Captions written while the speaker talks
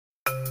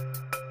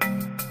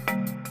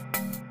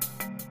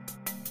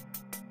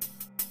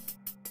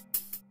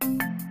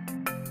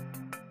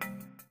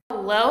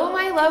Hello,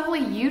 my lovely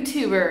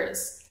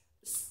YouTubers.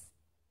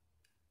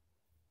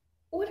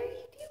 What are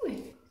you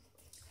doing?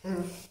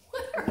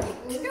 What are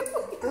you doing?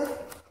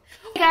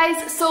 Hey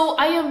guys, so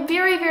I am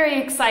very, very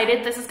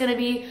excited. This is going to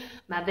be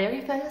my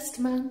very first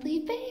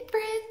monthly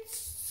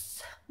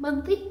favorites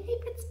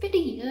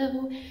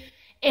video.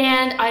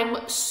 And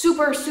I'm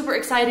super, super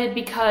excited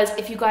because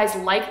if you guys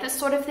like this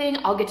sort of thing,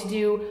 I'll get to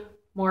do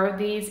more of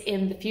these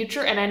in the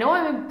future. And I know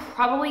I'm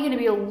probably going to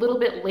be a little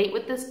bit late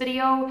with this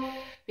video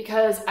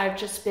because I've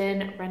just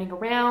been running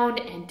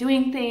around and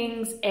doing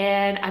things,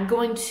 and I'm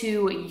going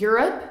to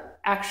Europe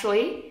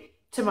actually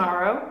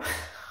tomorrow,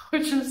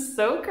 which is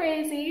so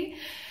crazy.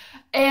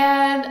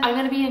 And I'm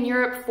going to be in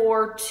Europe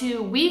for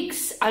 2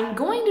 weeks. I'm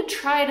going to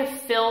try to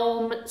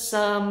film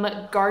some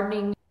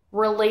gardening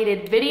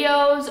related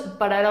videos,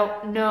 but I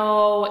don't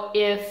know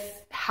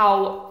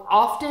how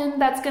often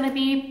that's going to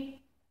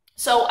be.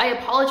 So I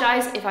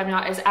apologize if I'm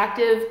not as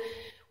active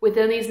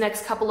within these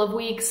next couple of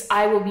weeks.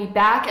 I will be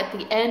back at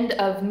the end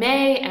of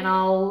May, and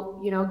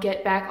I'll,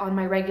 get back on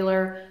my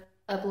regular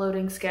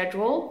uploading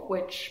schedule,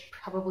 which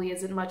probably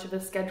isn't much of a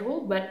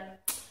schedule,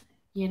 but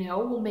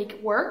we'll make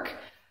it work.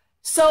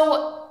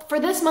 So for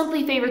this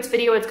monthly favorites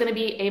video, it's going to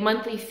be a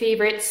monthly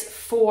favorites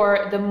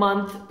for the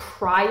month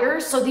prior.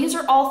 So these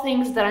are all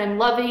things that I'm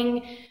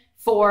loving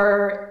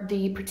for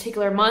the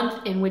particular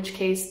month, in which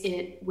case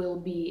it will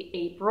be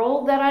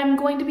April that I'm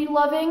going to be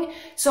loving.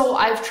 So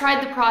I've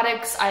tried the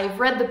products, I've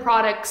read the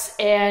products,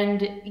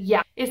 and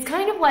yeah, it's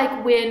kind of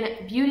like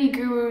when beauty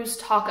gurus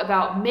talk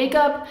about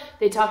makeup.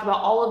 They talk about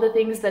all of the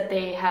things that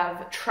they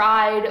have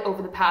tried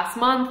over the past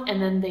month,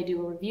 and then they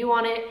do a review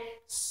on it.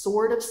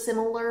 Sort of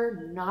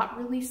similar, not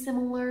really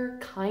similar,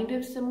 kind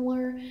of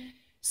similar.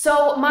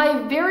 So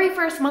my very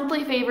first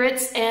monthly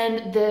favorites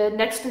and the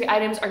next 3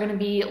 items are going to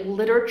be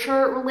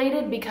literature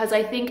related, because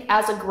I think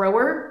as a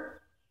grower,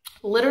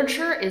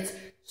 literature is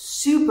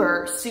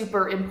super,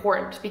 super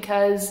important,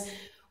 because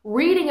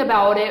reading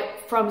about it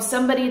from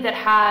somebody that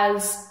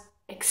has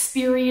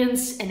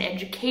experience and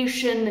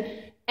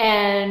education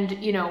and,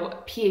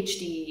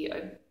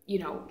 PhD,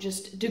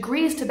 just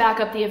degrees to back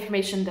up the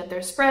information that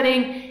they're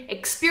spreading,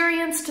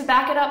 experience to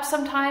back it up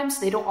sometimes.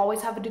 They don't always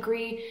have a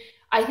degree.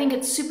 I think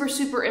it's super,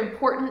 super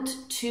important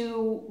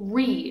to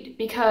read,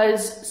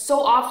 because so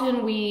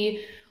often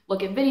we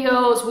look at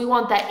videos, we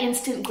want that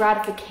instant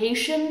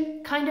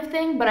gratification kind of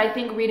thing, but I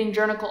think reading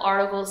journal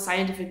articles,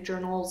 scientific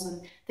journals,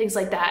 and things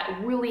like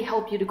that really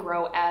help you to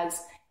grow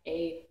as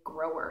a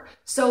grower.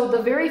 So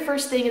the very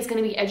first thing is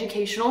going to be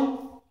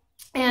educational.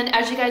 And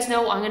as you guys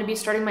know, I'm going to be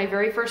starting my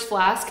very first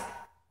flask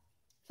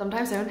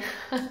sometime soon.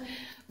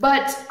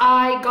 But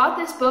I got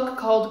this book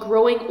called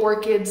Growing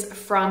Orchids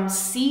from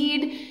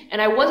Seed,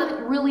 and I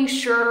wasn't really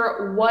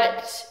sure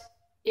what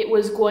it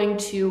was going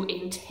to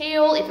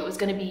entail, if it was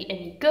going to be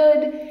any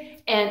good,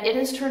 and it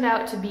has turned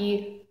out to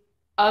be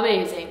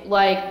amazing.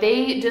 Like,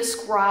 they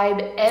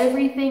describe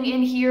everything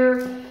in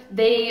here.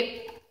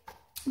 They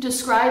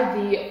describe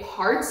the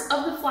parts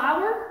of the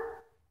flower.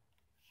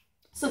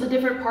 So the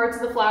different parts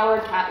of the flower: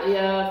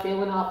 Cattleya,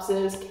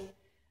 Phalaenopsis,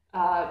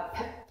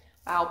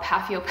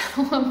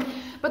 Paphiopedilum.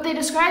 But they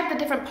describe the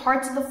different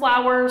parts of the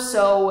flower,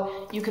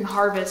 so you can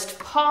harvest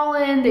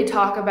pollen. They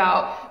talk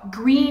about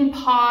green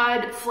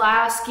pod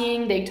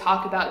flasking. They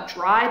talk about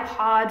dry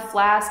pod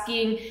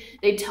flasking.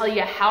 They tell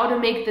you how to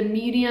make the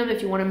medium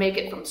if you want to make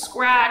it from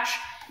scratch.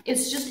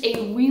 It's just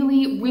a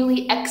really,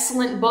 really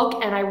excellent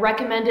book, and I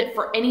recommend it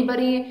for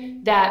anybody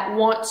that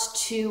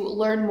wants to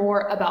learn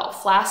more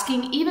about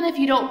flasking. Even if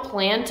you don't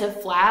plan to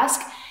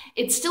flask,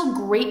 it's still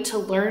great to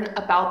learn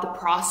about the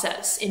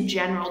process in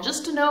general,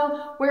 just to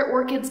know where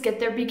orchids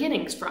get their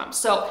beginnings from.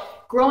 So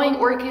Growing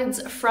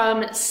Orchids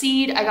from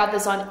Seed, I got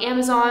this on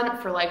Amazon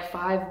for like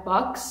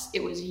 $5.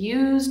 It was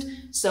used,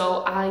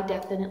 so I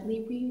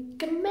definitely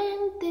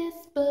recommend this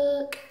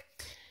book.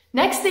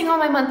 Next thing on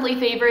my monthly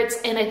favorites,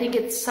 and I think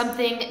it's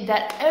something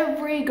that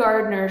every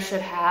gardener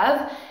should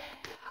have,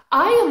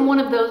 I am one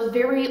of those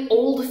very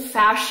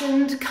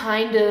old-fashioned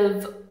kind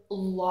of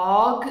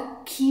log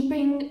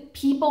keeping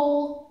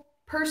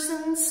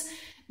persons,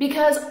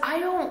 because I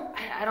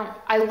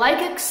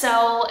like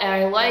Excel and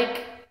I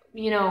like,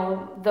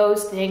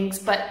 those things,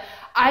 but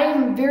I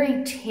am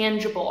very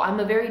tangible. I'm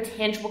a very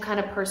tangible kind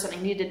of person. I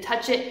need to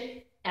touch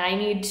it, and I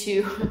need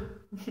to,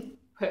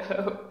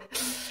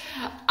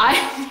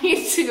 I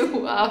need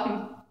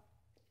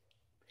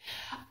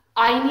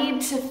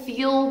to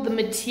feel the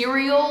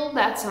material.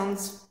 That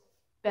sounds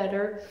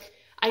better.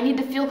 I need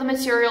to feel the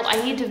material.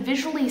 I need to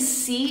visually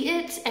see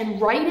it and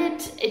write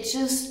it. It's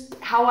just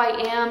how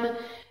I am.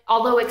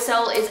 Although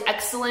Excel is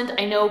excellent,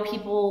 I know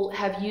people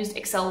have used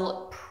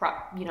Excel,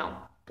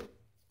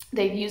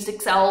 they've used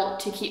Excel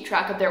to keep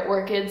track of their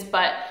orchids,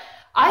 but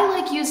I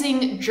like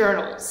using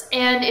journals.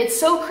 And it's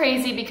so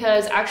crazy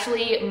because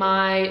actually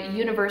my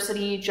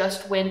university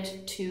just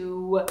went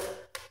to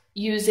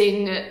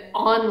using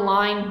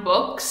online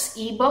books,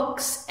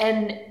 ebooks,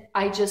 and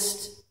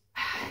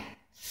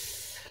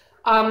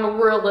I'm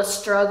really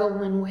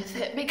struggling with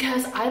it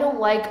because I don't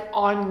like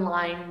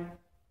online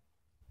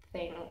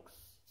things.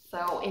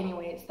 So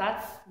anyways,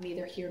 that's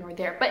neither here nor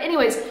there. But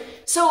anyways,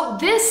 so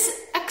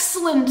this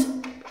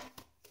excellent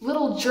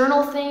little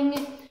journal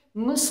thing,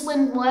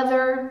 muslin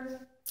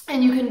leather,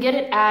 and you can get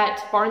it at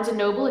Barnes &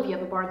 Noble if you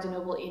have a Barnes &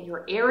 Noble in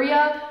your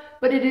area,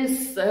 but it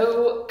is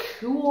so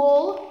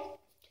cool.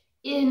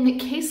 In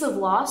case of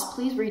loss,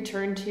 please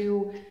return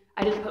to,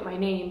 I didn't put my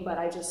name, but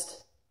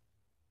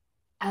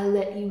I'll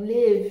let you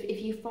live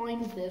if you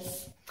find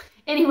this.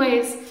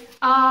 Anyways,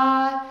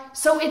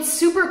 so it's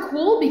super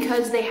cool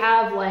because they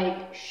have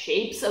like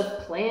shapes of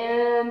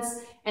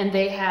plants and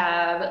they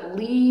have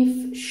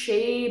leaf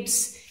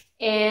shapes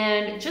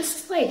and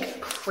just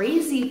like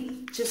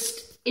crazy,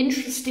 just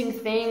interesting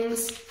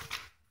things.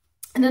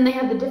 And then they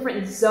have the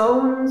different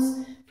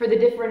zones for the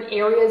different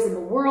areas in the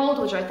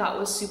world, which I thought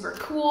was super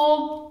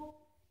cool.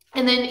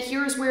 And then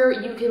here's where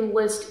you can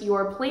list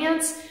your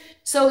plants.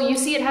 So you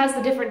see it has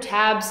the different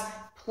tabs: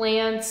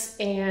 plants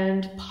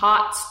and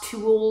pots,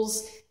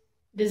 tools,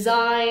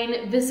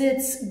 design,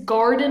 visits,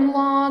 garden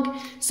log.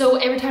 So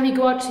every time you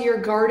go out to your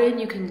garden,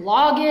 you can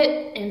log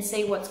it and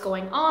say what's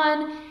going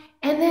on.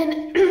 And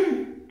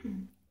then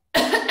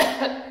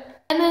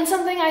and then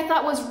something I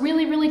thought was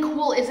really, really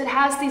cool is it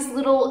has these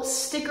little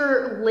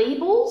sticker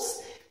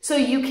labels. So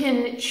you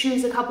can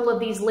choose a couple of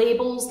these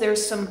labels.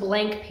 There's some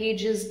blank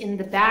pages in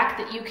the back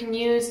that you can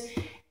use.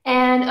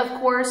 And of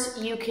course,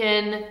 you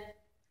can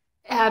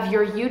have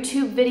your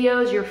YouTube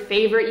videos, your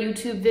favorite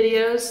YouTube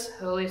videos,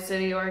 Holy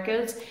City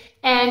Orchids,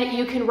 and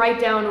you can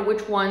write down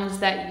which ones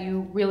that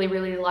you really,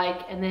 really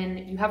like, and then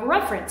you have a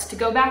reference to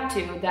go back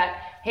to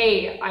that,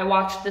 hey, I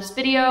watched this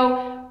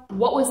video,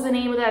 what was the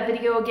name of that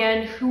video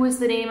again, who was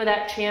the name of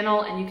that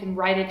channel, and you can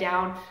write it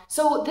down.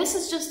 So this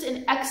is just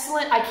an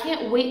excellent, I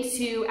can't wait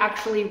to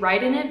actually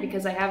write in it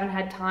because I haven't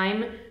had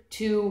time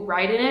to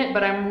write in it,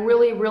 but I'm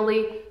really,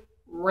 really,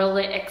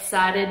 really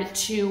excited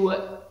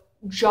to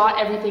jot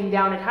everything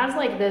down. It has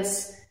like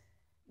this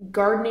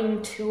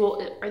gardening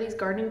tool. Are these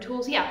gardening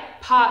tools? Yeah,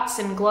 pots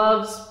and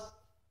gloves.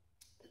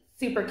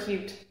 Super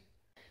cute.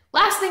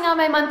 Last thing on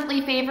my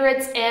monthly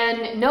favorites,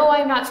 and no,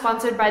 I'm not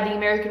sponsored by the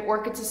American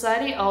Orchid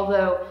Society,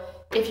 although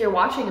if you're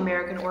watching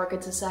American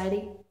Orchid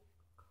Society.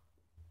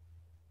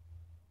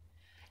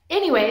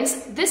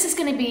 Anyways, this is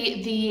going to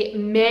be the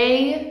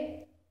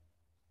May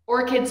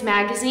Orchids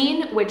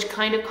magazine, which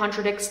kind of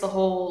contradicts the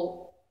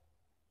whole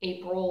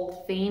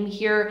April theme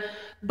here,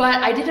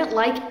 but I didn't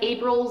like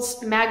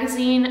April's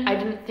magazine. I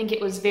didn't think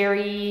it was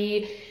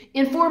very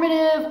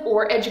informative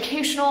or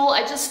educational.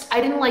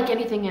 I didn't like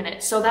anything in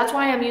it. So that's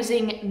why I'm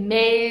using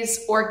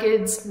May's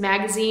Orchids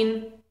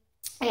magazine.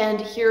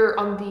 And here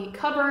on the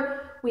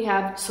cover, we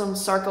have some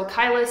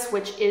Sarcochilus,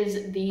 which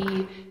is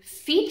the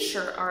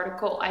feature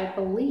article, I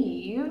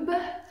believe.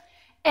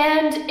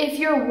 And if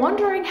you're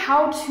wondering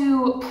how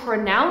to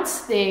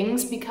pronounce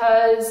things,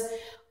 because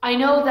I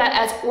know that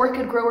as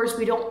orchid growers,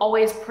 we don't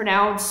always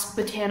pronounce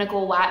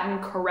botanical Latin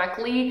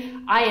correctly.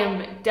 I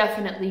am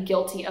definitely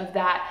guilty of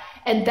that.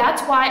 And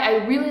that's why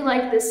I really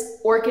like this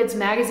Orchids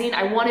magazine.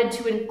 I wanted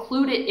to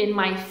include it in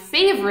my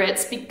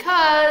favorites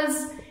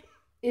because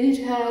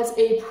it has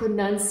a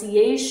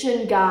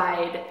pronunciation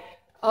guide.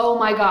 Oh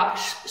my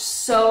gosh,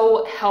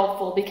 so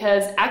helpful,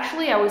 because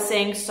actually I was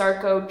saying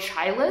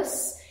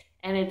Sarcochilus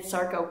and it's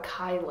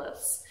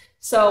Sarcochilus.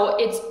 So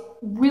it's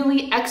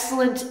really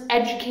excellent,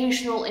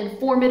 educational,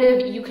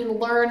 informative. You can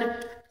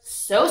learn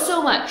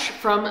so much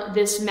from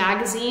this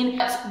magazine.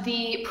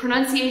 The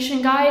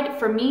pronunciation guide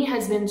for me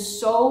has been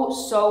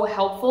so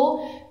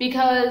helpful,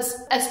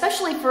 because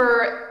especially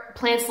for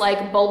plants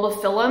like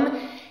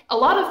bulbophyllum, a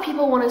lot of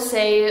people want to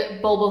say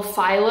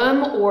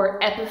bulbophyllum or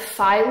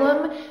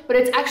epiphyllum, but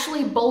it's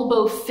actually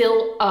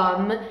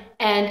bulbophyllum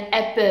and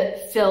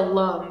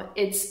epiphyllum.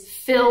 It's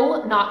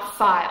phyll, not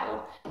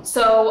phyle.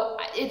 So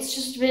it's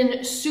just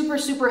been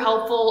super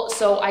helpful.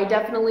 So I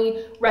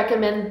definitely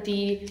recommend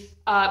the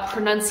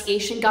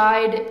pronunciation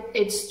guide.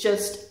 It's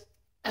just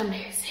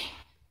amazing.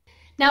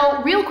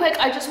 Now, real quick,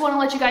 I just want to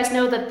let you guys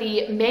know that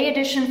the May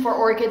edition for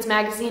Orchids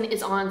magazine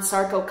is on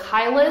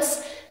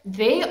Sarcochilus.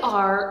 They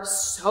are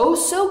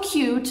so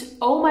cute.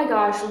 Oh my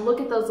gosh, look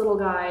at those little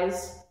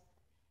guys.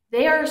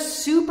 They are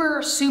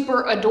super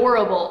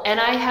adorable. And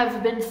I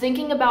have been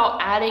thinking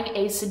about adding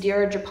a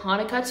Sedera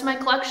japonica to my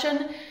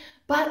collection,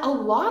 but a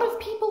lot of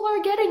people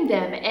are getting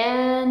them.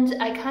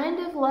 And I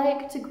kind of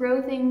like to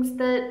grow things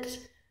that,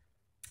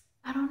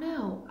 I don't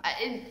know.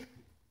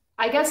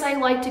 I guess I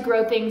like to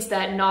grow things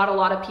that not a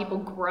lot of people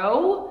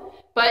grow.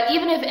 But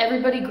even if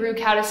everybody grew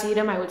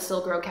catasetum, I would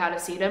still grow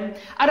catasetum.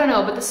 I don't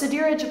know, but the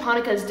Sedera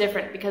japonica is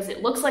different because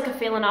it looks like a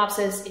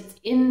phalaenopsis. It's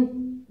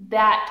in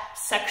that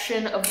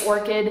section of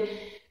orchid,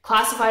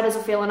 classified as a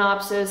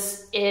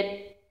phalaenopsis.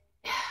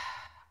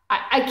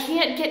 I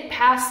can't get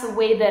past the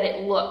way that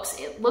it looks.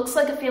 It looks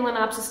like a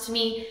phalaenopsis to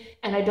me,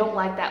 and I don't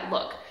like that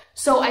look.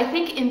 So I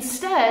think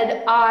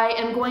instead I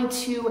am going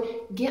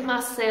to get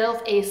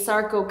myself a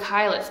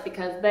Sarcochilus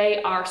because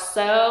they are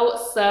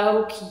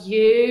so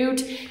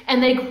cute,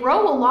 and they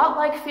grow a lot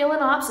like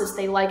Phalaenopsis.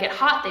 They like it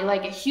hot, they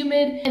like it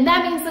humid, and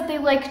that means that they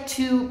like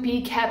to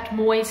be kept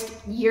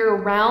moist year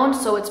round.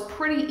 So it's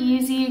pretty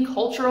easy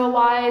cultural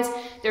wise.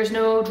 There's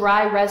no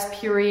dry rest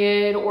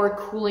period or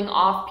cooling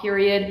off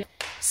period.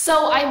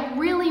 So I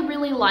really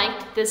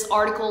liked this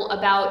article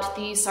about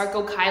the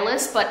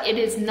Sarcochilus, but it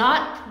is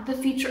not the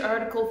feature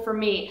article for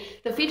me.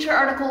 The feature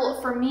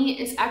article for me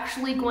is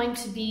actually going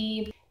to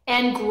be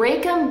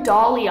Angraecum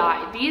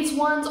dahliae. These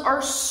ones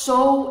are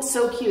so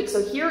cute.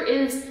 So here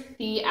is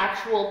the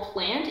actual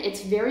plant.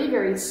 It's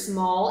very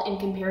small in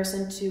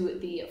comparison to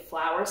the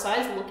flower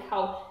size. Look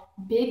how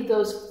big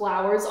those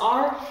flowers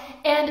are.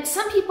 And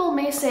some people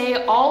may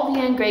say all the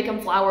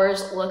Angraecum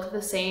flowers look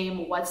the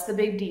same. What's the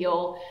big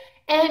deal?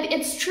 And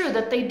it's true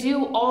that they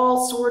do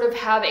all sort of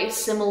have a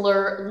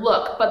similar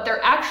look, but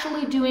they're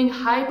actually doing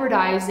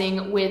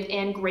hybridizing with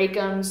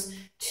Angraecums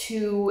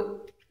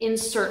to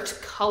insert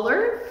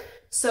color.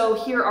 So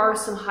here are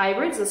some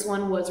hybrids. This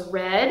one was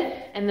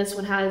red, and this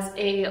one has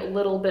a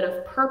little bit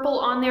of purple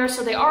on there.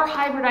 So they are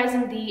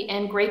hybridizing the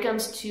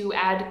Angraecums to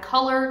add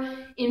color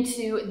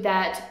into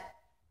that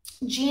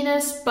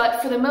genus, but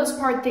for the most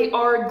part, they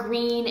are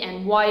green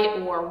and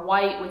white, or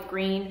white with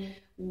green,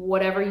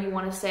 whatever you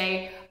want to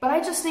say. But I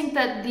just think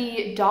that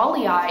the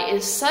dahliae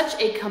is such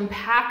a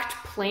compact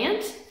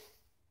plant.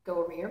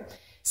 Go over here.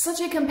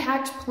 Such a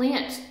compact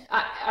plant.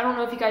 I don't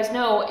know if you guys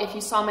know, if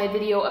you saw my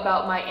video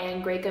about my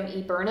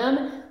Angraecum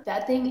eburnum,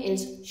 that thing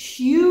is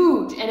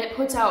huge, and it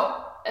puts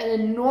out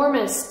an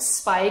enormous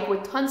spike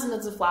with tons and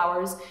tons of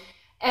flowers,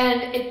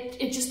 and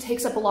it just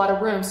takes up a lot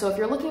of room. So if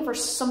you're looking for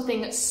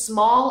something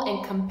small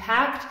and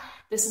compact,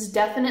 this is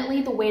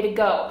definitely the way to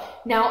go.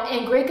 Now,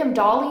 Angraecum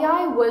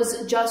dahliae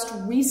was just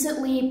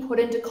recently put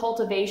into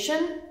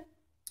cultivation,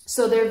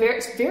 so they're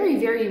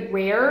very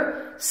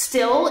rare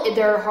still.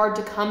 They're hard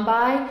to come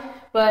by,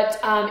 but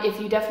if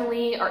you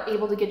definitely are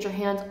able to get your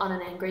hands on an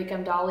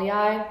Angraecum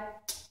dahliae,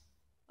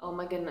 oh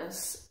my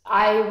goodness.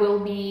 I will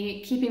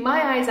be keeping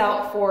my eyes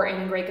out for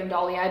an Angraecum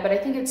dahliae, but I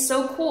think it's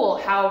so cool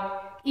how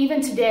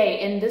even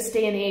today, in this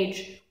day and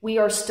age, we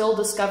are still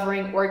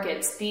discovering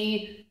orchids.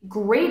 The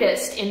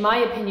greatest, in my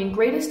opinion,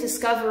 greatest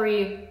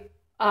discovery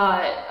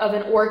of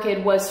an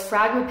orchid was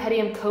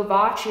Phragmipedium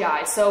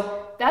kovachii.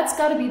 So that's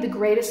got to be the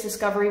greatest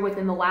discovery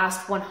within the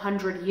last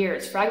 100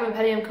 years.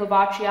 Phragmipedium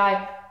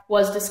kovachii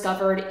was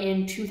discovered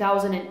in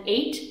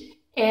 2008,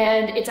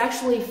 and it's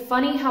actually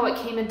funny how it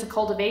came into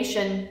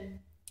cultivation.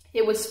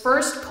 It was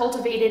first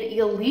cultivated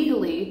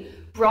illegally,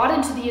 brought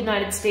into the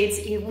United States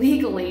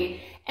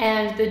illegally,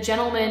 and the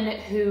gentleman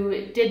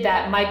who did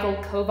that, Michael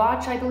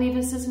Kovach, I believe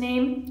is his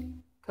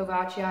name.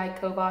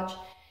 Kovach.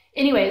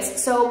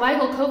 Anyways, so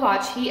Michael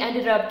Kovach, he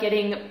ended up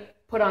getting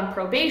put on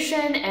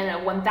probation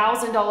and a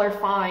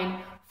 $1,000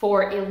 fine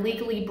for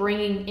illegally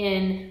bringing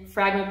in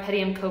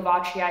Phragmipedium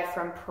kovachii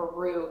from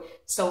Peru.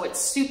 So it's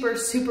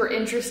super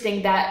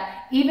interesting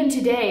that even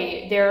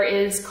today there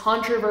is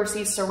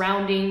controversy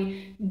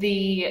surrounding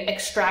the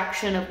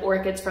extraction of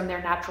orchids from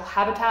their natural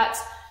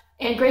habitats.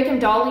 Angraecum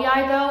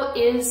dahliae, though,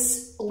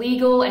 is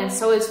legal, and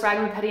so is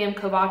Phragmipedium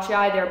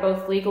kovachii. They're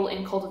both legal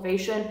in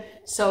cultivation,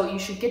 so you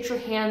should get your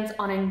hands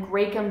on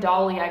Angraecum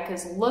dahliae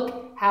because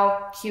look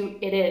how cute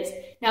it is.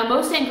 Now,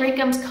 most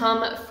Angraecums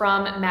come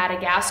from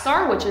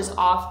Madagascar, which is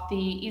off the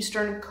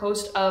eastern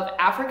coast of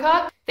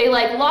Africa. They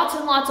like lots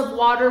and lots of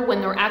water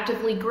when they're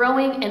actively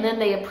growing, and then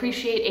they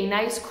appreciate a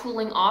nice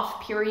cooling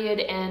off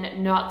period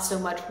and not so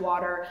much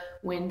water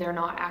when they're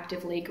not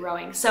actively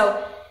growing.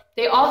 So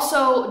they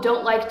also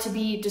don't like to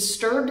be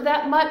disturbed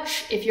that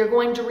much. If you're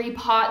going to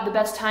repot, the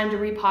best time to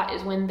repot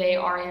is when they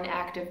are in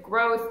active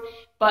growth.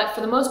 But for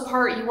the most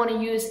part, you want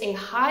to use a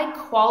high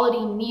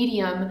quality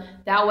medium.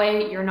 That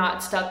way you're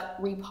not stuck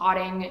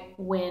repotting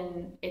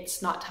when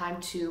it's not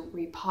time to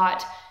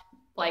repot.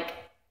 Like,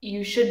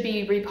 you should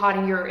be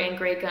repotting your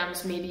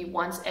Angraecums maybe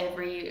once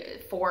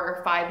every 4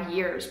 or 5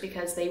 years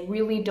because they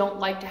really don't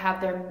like to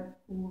have their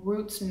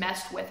roots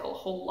messed with a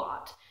whole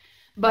lot.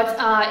 But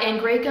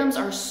Angraecums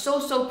are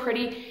so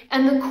pretty,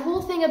 and the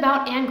cool thing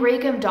about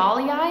Angraecum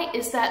dahliae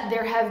is that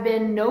there have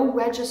been no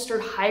registered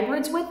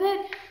hybrids with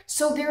it,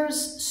 so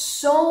there's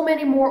so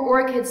many more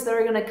orchids that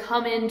are going to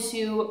come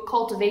into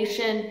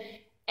cultivation.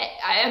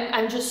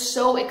 I'm just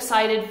so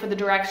excited for the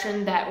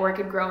direction that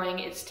orchid growing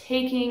is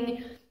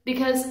taking,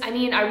 because I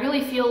mean, I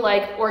really feel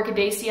like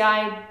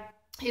Orchidaceae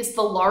is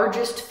the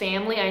largest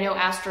family. I know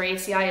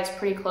Asteraceae is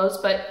pretty close,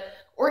 but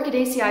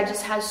Orchidaceae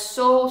just has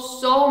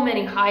so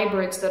many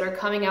hybrids that are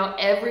coming out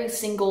every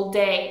single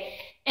day.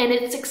 And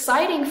it's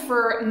exciting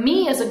for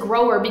me as a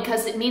grower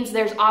because it means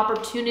there's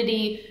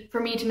opportunity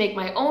for me to make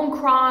my own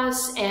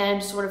cross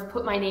and sort of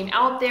put my name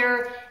out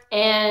there.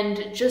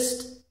 And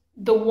just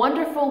the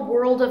wonderful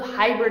world of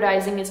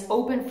hybridizing is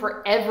open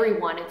for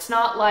everyone. It's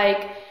not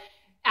like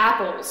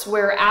apples,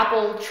 where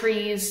apple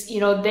trees,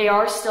 you know, they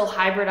are still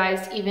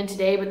hybridized even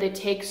today, but they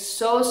take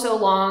so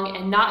long,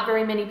 and not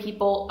very many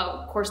people,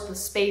 of course the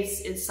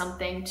space is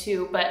something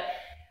too, but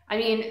I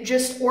mean,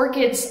 just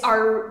orchids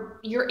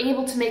you're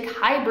able to make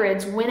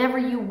hybrids whenever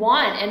you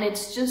want, and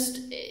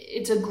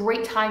it's a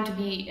great time to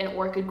be an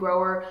orchid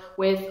grower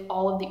with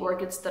all of the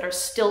orchids that are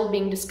still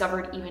being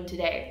discovered even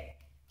today.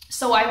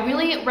 So I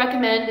really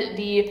recommend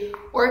the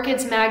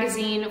Orchids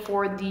magazine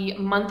for the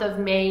month of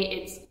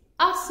May. It's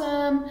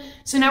awesome.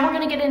 So now we're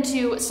gonna get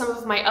into some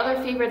of my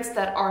other favorites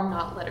that are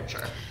not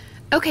literature.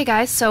 Okay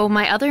guys, so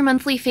my other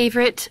monthly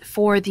favorite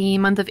for the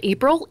month of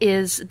April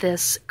is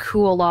this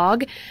Cool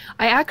Log.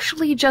 I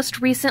actually just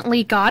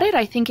recently got it.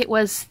 I think it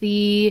was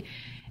the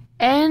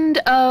end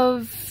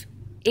of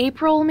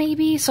April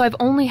maybe, so I've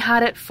only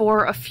had it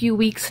for a few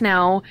weeks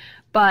now,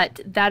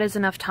 but that is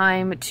enough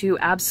time to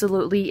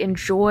absolutely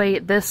enjoy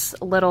this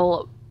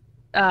little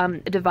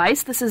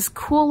device. This is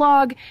Cool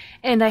Log,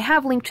 and I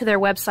have linked to their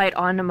website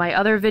on my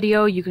other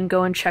video. You can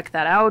go and check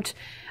that out.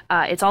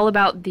 It's all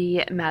about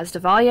the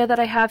Masdevallia that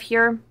I have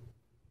here,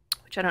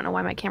 which I don't know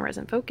why my camera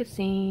isn't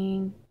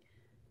focusing.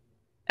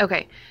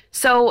 Okay,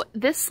 so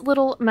this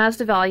little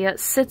Masdevallia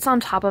sits on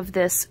top of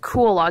this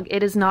Cool Log.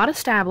 It is not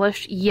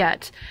established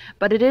yet,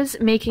 but it is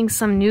making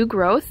some new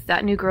growth.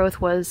 That new growth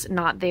was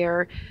not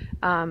there,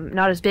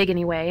 not as big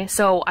anyway.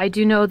 So I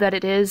do know that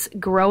it is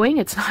growing,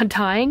 it's not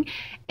dying,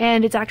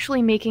 and it's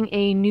actually making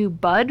a new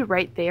bud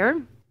right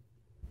there.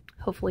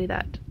 Hopefully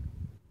that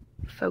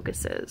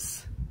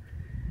focuses.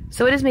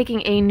 So it is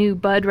making a new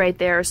bud right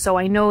there, so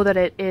I know that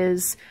it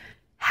is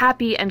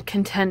happy and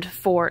content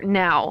for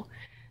now.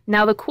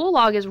 Now the Cool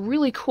Log is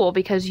really cool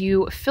because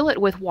you fill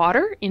it with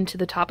water into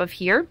the top of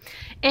here,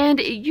 and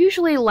it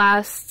usually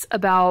lasts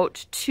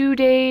about 2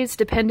 days,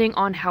 depending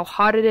on how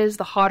hot it is.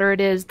 The hotter it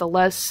is, the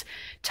less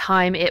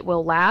time it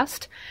will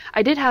last.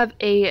 I did have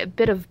a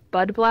bit of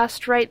bud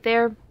blast right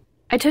there.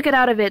 I took it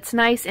out of its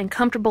nice and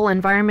comfortable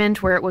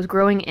environment where it was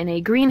growing in a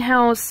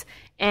greenhouse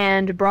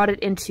and brought it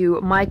into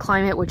my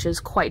climate, which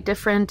is quite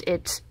different.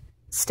 It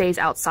stays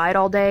outside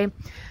all day,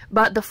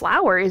 but the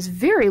flower is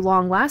very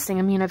long lasting.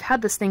 I mean, I've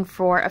had this thing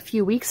for a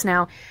few weeks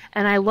now,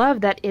 and I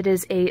love that it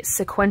is a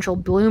sequential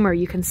bloomer.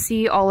 You can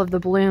see all of the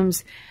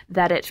blooms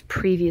that it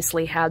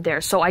previously had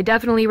there. So I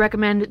definitely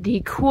recommend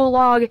the Cool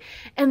Log,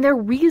 and they're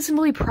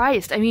reasonably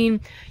priced. I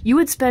mean, you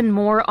would spend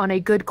more on a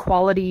good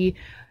quality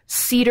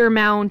cedar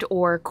mount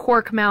or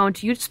cork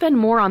mount. You'd spend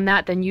more on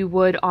that than you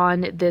would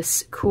on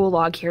this Cool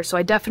Log here. So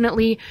I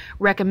definitely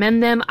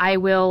recommend them. I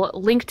will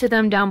link to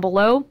them down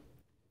below,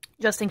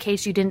 just in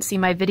case you didn't see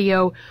my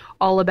video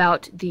all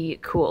about the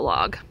Cool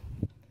Log.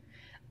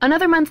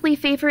 Another monthly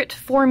favorite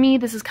for me,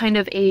 this is kind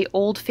of a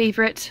old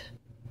favorite,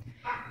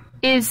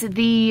 is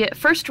the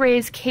First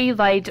Rays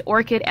K-Lite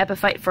Orchid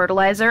Epiphyte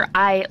Fertilizer.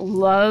 I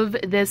love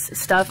this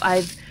stuff.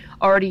 I've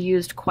already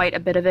used quite a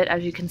bit of it,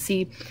 as you can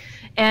see.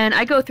 And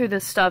I go through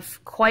this stuff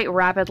quite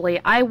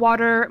rapidly. I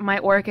water my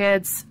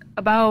orchids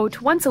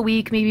about once a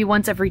week, maybe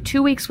once every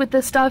 2 weeks with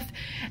this stuff.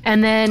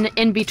 And then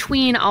in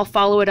between, I'll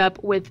follow it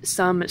up with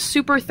some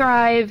Super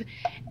Thrive.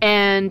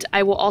 And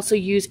I will also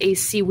use a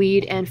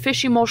seaweed and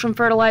fish emulsion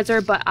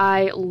fertilizer. But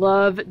I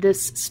love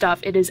this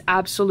stuff. It is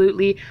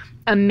absolutely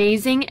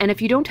amazing. And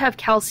if you don't have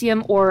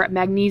calcium or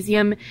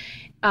magnesium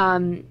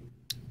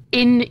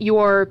in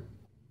your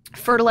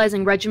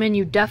fertilizing regimen,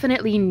 you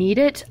definitely need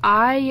it.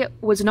 I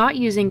was not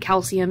using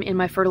calcium in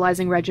my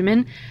fertilizing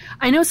regimen.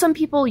 I know some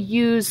people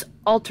use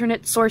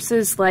alternate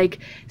sources like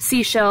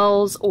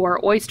seashells or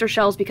oyster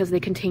shells because they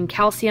contain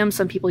calcium.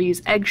 Some people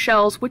use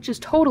eggshells, which is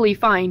totally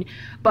fine,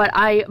 but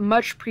I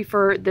much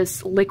prefer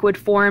this liquid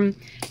form,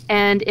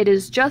 and it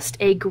is just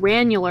a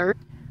granular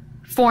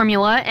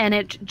formula, and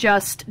it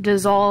just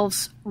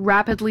dissolves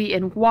rapidly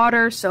in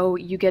water, so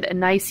you get a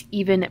nice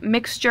even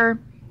mixture.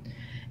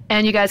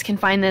 And you guys can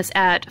find this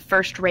at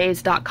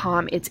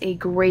firstrays.com. It's a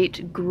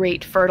great,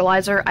 great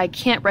fertilizer. I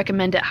can't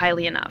recommend it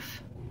highly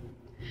enough.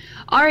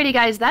 Alrighty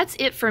guys, that's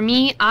it for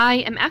me. I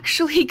am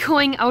actually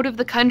going out of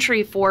the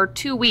country for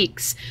 2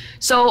 weeks,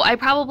 so I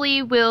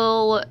probably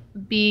will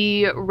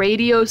be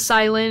radio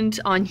silent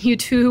on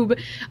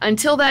YouTube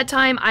until that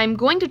time. I'm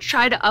going to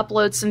try to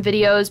upload some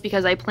videos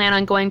because I plan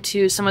on going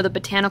to some of the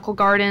botanical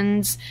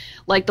gardens,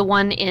 like the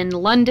one in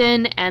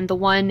London and the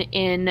one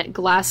in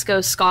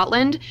Glasgow,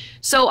 Scotland.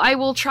 So I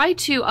will try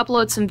to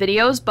upload some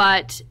videos,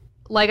 but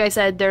like I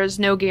said, there's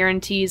no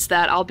guarantees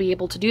that I'll be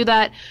able to do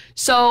that.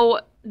 So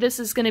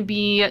this is going to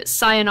be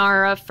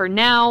sayonara for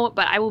now,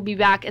 but I will be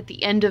back at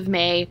the end of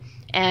May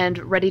and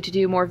ready to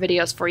do more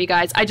videos for you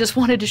guys. I just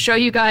wanted to show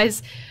you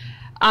guys.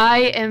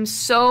 I am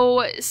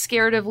so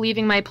scared of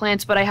leaving my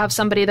plants, but I have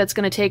somebody that's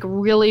going to take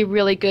really,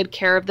 really good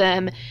care of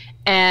them.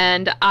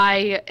 And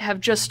I have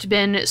just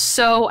been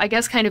so, I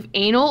guess, kind of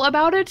anal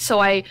about it. So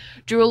I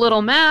drew a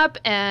little map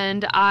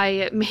and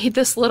I made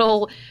this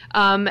little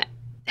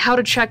how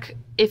to check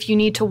if you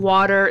need to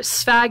water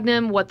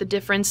sphagnum, what the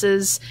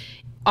differences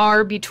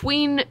are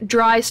between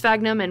dry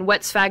sphagnum and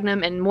wet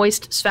sphagnum and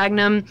moist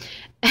sphagnum.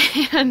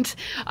 And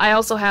I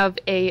also have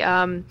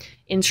a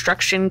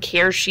instruction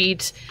care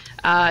sheet.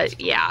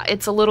 Yeah,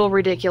 it's a little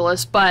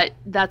ridiculous, but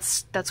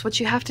that's what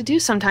you have to do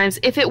sometimes.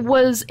 If it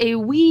was a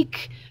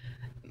week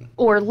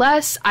or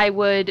less, I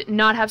would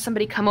not have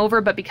somebody come over,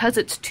 but because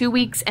it's 2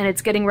 weeks and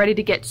it's getting ready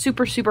to get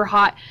super, super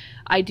hot,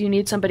 I do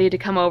need somebody to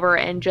come over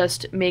and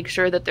just make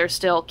sure that they're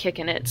still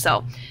kicking it.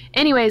 So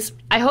anyways,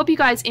 I hope you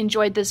guys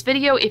enjoyed this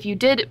video. If you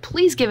did,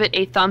 please give it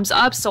a thumbs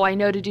up so I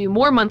know to do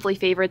more monthly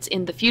favorites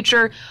in the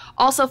future.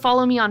 Also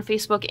follow me on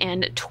Facebook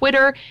and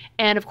Twitter,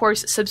 and of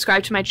course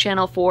subscribe to my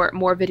channel for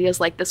more videos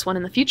like this one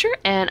in the future,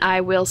 and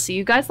I will see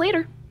you guys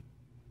later.